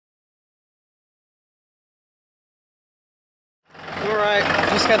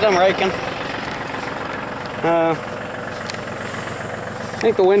just got done raking. I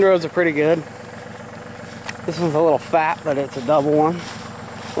think the windrows are pretty good. This one's a little fat, but it's a double one.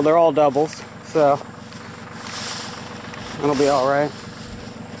 Well, they're all doubles, so it'll be all right.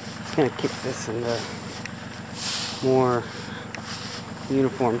 Just gonna kick this into more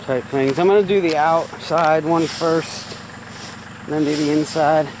uniform type things. I'm gonna do the outside one first, and then do the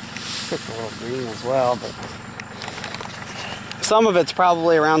inside. It's a little green as well, but some of it's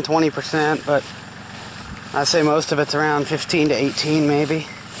probably around 20%, but I say most of it's around 15 to 18 maybe.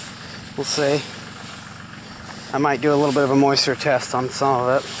 We'll see. I might do a little bit of a moisture test on some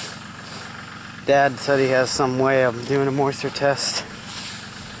of it. Dad said he has some way of doing a moisture test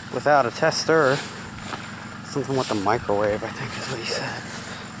without a tester. Something with the microwave, I think is what he said.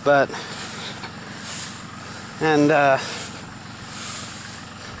 But, and,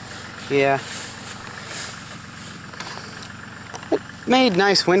 yeah. It made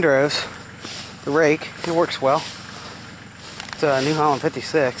nice windrows. The rake, it works well. It's a New Holland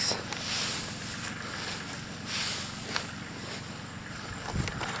 56.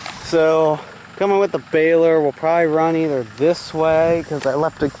 So, coming with the baler, we'll probably run either this way, because I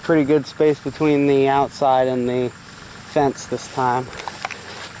left a pretty good space between the outside and the fence this time.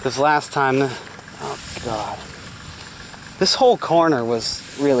 Because last time, oh God. This whole corner was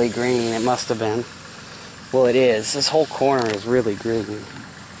really green, it must have been. Well, it is. This whole corner is really green.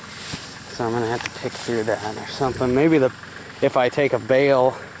 So I'm going to have to pick through that or something. Maybe if I take a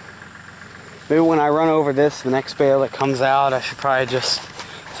bale, maybe when I run over this, the next bale that comes out, I should probably just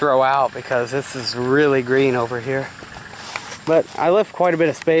throw out, because this is really green over here. But I left quite a bit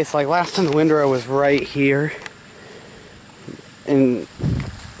of space. Like last time the windrow was right here in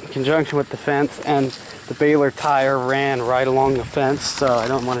conjunction with the fence, and the baler tire ran right along the fence, so I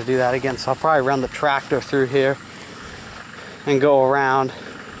don't want to do that again. So I'll probably run the tractor through here and go around.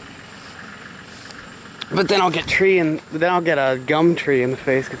 But then I'll get a gum tree in the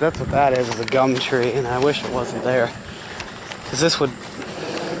face, because that's what that is a gum tree, and I wish it wasn't there. Because this would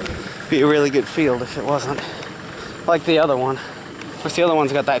be a really good field if it wasn't. Like the other one. Of course, the other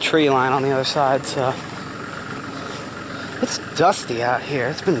one's got that tree line on the other side, so. It's dusty out here.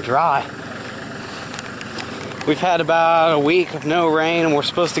 It's been dry. We've had about a week of no rain, and we're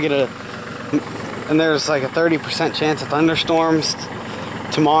supposed to get and there's like a 30% chance of thunderstorms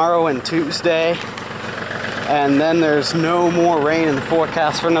tomorrow and Tuesday. And then there's no more rain in the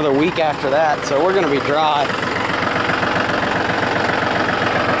forecast for another week after that, so we're gonna be dry.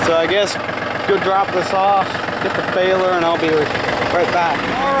 So I guess go drop this off, get the baler, and I'll be right back.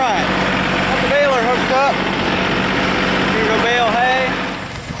 All right, got the baler hooked up. Here go bale hay.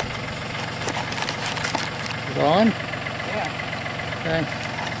 Is it on? Yeah. Okay.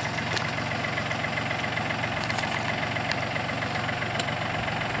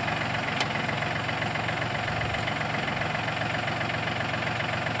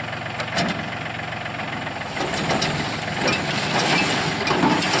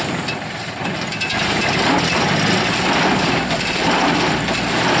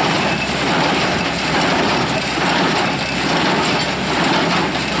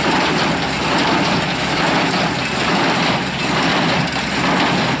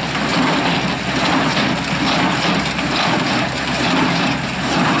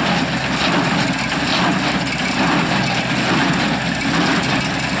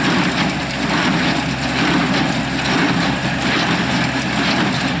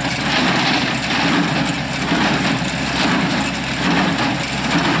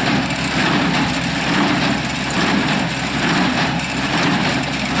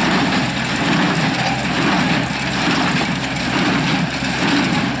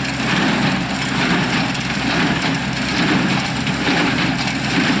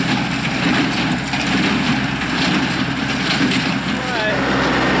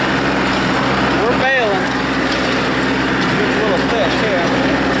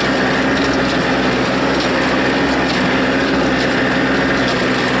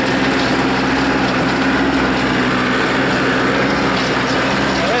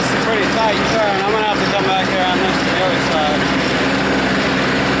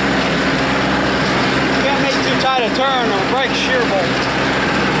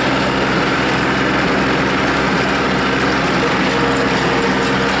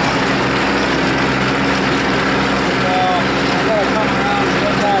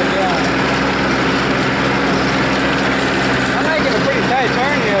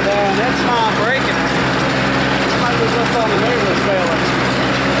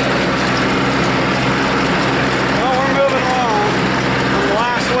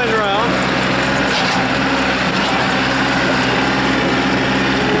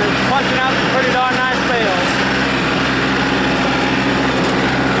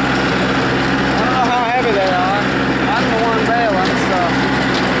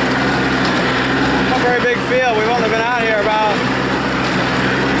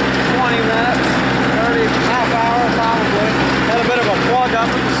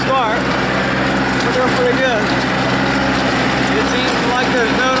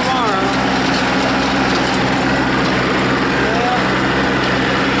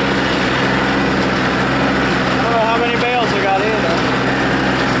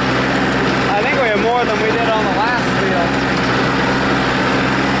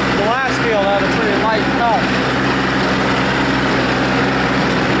 field had a pretty light cut.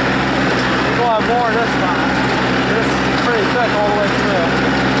 We'll have more this time. This is pretty thick all the way through.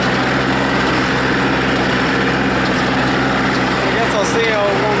 I guess I'll see you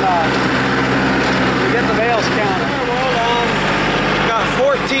when we get the bales counted. Well done. Got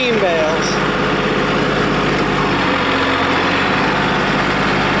 14 bales.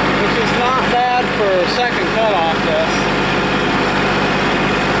 Which is not bad for a second cut off this.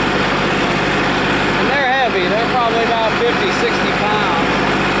 And they're heavy. They're probably about 50, 60 pounds.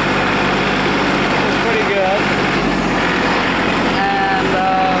 It's pretty good. And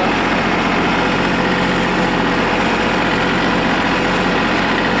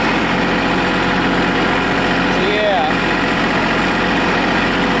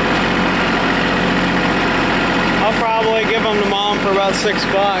I'll probably give them to Mom for about $6 a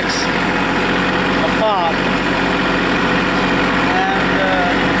pop. And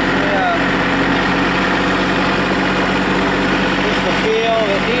yeah, this is the field.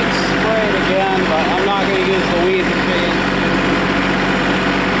 It needs sprayed again, but I'm not going to use the weed feed.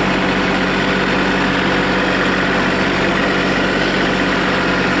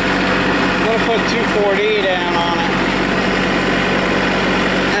 I'm going to put 2,4-D down on it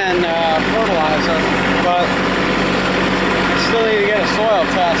and fertilizer, but still need to get a soil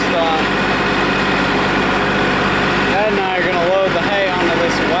test done. Dad and I are going to load the hay onto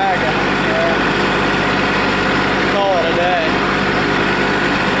this wagon and call it a day.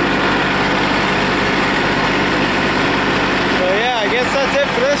 So yeah, I guess that's it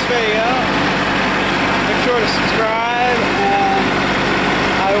for this video. Make sure to subscribe, and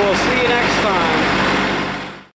I will see you next time.